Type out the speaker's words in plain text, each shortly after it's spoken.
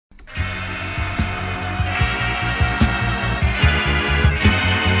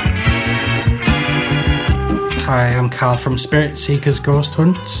Hi, I'm Carl from Spirit Seekers Ghost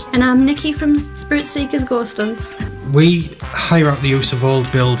Hunts. And I'm Nikki from Spirit Seekers Ghost Hunts. We hire out the use of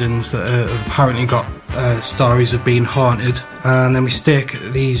old buildings that have apparently got stories of being haunted, and then we stake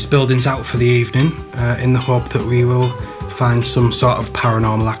these buildings out for the evening in the hope that we will find some sort of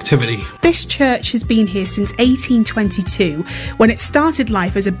paranormal activity. This church has been here since 1822, when it started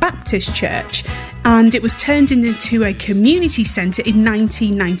life as a Baptist church, and it was turned into a community centre in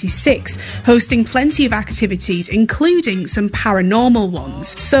 1996, hosting plenty of activities, including some paranormal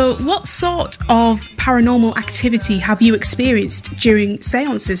ones. So what sort of paranormal activity have you experienced during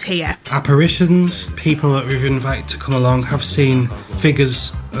seances here? Apparitions. People that we've invited to come along have seen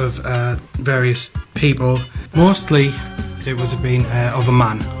figures of various people. Mostly it would have been of a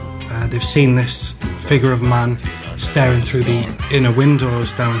man. They've seen this figure of a man staring through the inner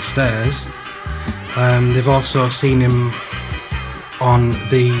windows downstairs. They've also seen him on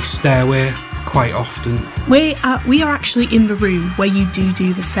the stairway quite often. We are actually in the room where you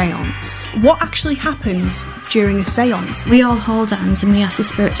do the seance. What actually happens during a seance? We all hold hands and we ask the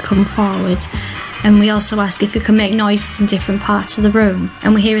spirit to come forward. And we also ask if it can make noises in different parts of the room.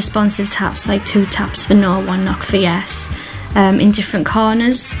 And we hear responsive taps, like 2 taps for no, 1 knock for yes, in different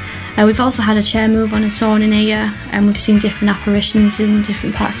corners. We've also had a chair move on its own in here, and we've seen different apparitions in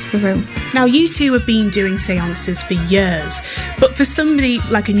different parts of the room. Now, you two have been doing seances for years, but for somebody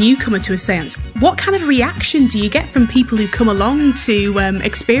like a newcomer to a seance, what kind of reaction do you get from people who come along to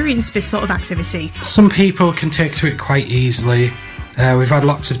experience this sort of activity? Some people can take to it quite easily. We've had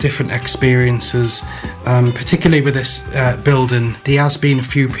lots of different experiences, particularly with this building. There has been a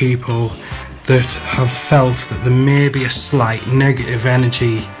few people that have felt that there may be a slight negative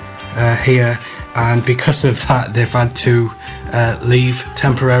energy here, and because of that they've had to leave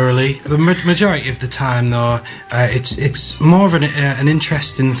temporarily. The majority of the time though, it's more of an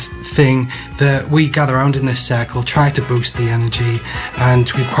interesting thing that we gather around in this circle, try to boost the energy,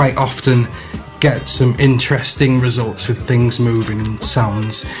 and we quite often get some interesting results with things moving and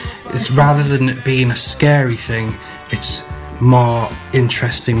sounds. It's rather than it being a scary thing, it's more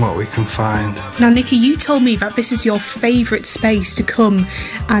interesting what we can find. Now, Nikki, you told me that this is your favourite space to come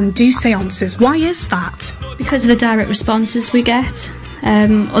and do seances. Why is that? Because of the direct responses we get.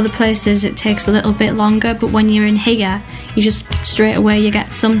 Other places it takes a little bit longer, but when you're in here, you just straight away you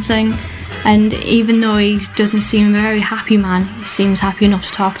get something. And even though he doesn't seem a very happy man, he seems happy enough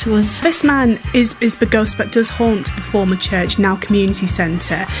to talk to us. This man is the ghost that does haunt the former church, now community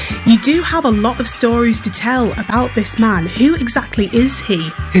centre. You do have a lot of stories to tell about this man. Who exactly is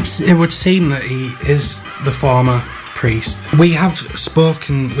he? It would seem that he is the former priest. We have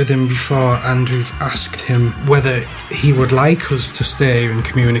spoken with him before, and we've asked him whether he would like us to stay and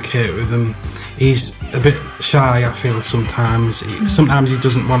communicate with him. He's a bit shy, I feel, sometimes. Sometimes he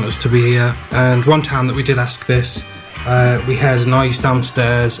doesn't want us to be here. And one time that we did ask this, we heard a noise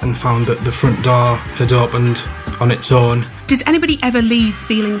downstairs and found that the front door had opened on its own. Does anybody ever leave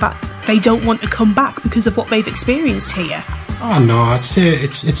feeling that they don't want to come back because of what they've experienced here? Oh no, I'd say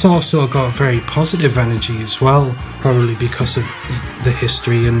it's also got very positive energy as well, probably because of the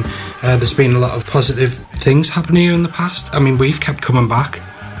history, and there's been a lot of positive things happening here in the past. I mean, we've kept coming back.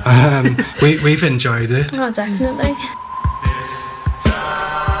 We've enjoyed it. Oh, definitely.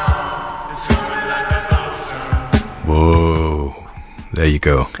 Whoa, there you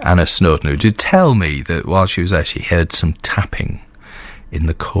go. Anna Snowden, who did tell me that while she was there she heard some tapping in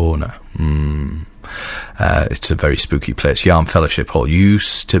the corner. It's a very spooky place. Yarm Fellowship Hall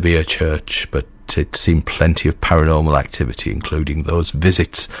used to be a church, but it's seen plenty of paranormal activity, including those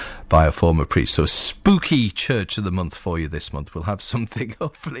visits by a former priest. So spooky church of the month for you this month. We'll have something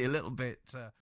hopefully a little bit